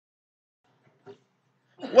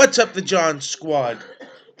What's up, the John Squad?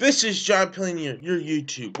 This is John playing your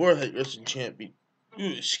YouTube World Heavyweight Wrestling Champion.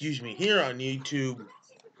 Excuse me, here on YouTube.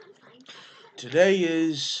 Today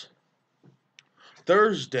is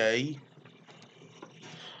Thursday,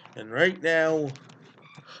 and right now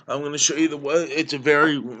I'm going to show you the weather. It's a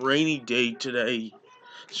very rainy day today.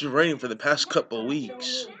 It's been raining for the past couple of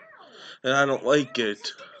weeks, and I don't like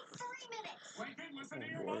it. Oh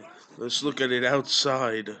boy. Let's look at it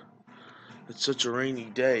outside. It's such a rainy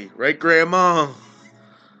day, right, Grandma?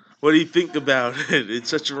 What do you think about it? It's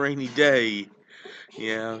such a rainy day.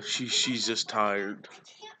 Yeah, she's just tired.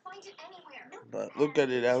 But look at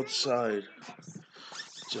it outside.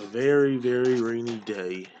 It's a very, very rainy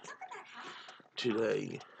day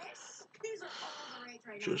today.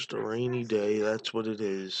 Just a rainy day, that's what it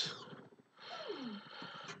is.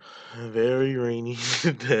 A very rainy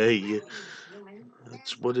day.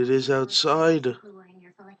 That's what it is outside.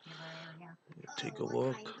 Take a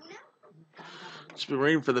look. It's been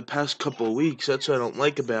raining for the past couple of weeks. That's what I don't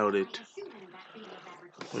like about it.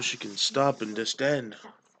 Wish you can stop and just end.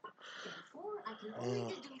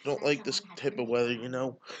 Don't like this type of weather, you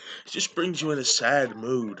know. It just brings you in a sad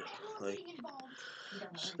mood.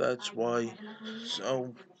 So that's why.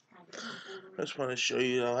 So I just want to show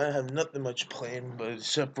you, I have nothing much planned, but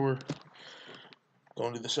except for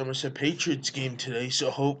going to the Somerset Patriots game today, so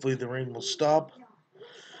hopefully the rain will stop.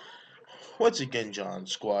 Once again, John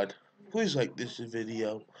Squad, please like this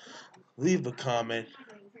video, leave a comment,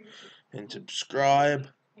 and subscribe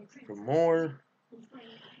for more.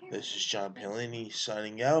 This is John Palini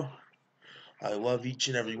signing out. I love each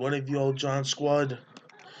and every one of you all, John Squad.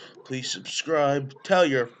 Please subscribe, tell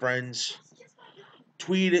your friends,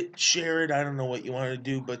 tweet it, share it, I don't know what you want to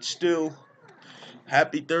do, but still,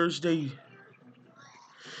 happy Thursday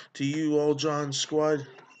to you all, John Squad.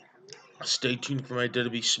 Stay tuned for my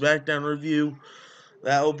WWE SmackDown review.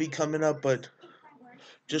 That will be coming up, but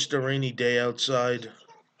just a rainy day outside.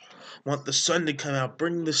 Want the sun to come out.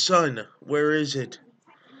 Bring the sun. Where is it?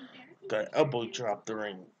 Got elbow drop the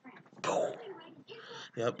ring.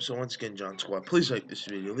 Yep, so once again, John Squad, please like this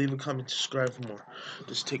video. Leave a comment, subscribe for more.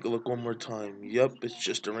 Just take a look one more time. Yep, it's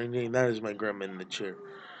just a rainy day. That is my grandma in the chair.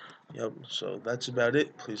 Yep, so that's about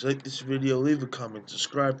it. Please like this video. Leave a comment,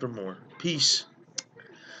 subscribe for more. Peace.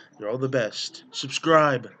 You're all the best.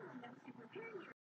 Subscribe.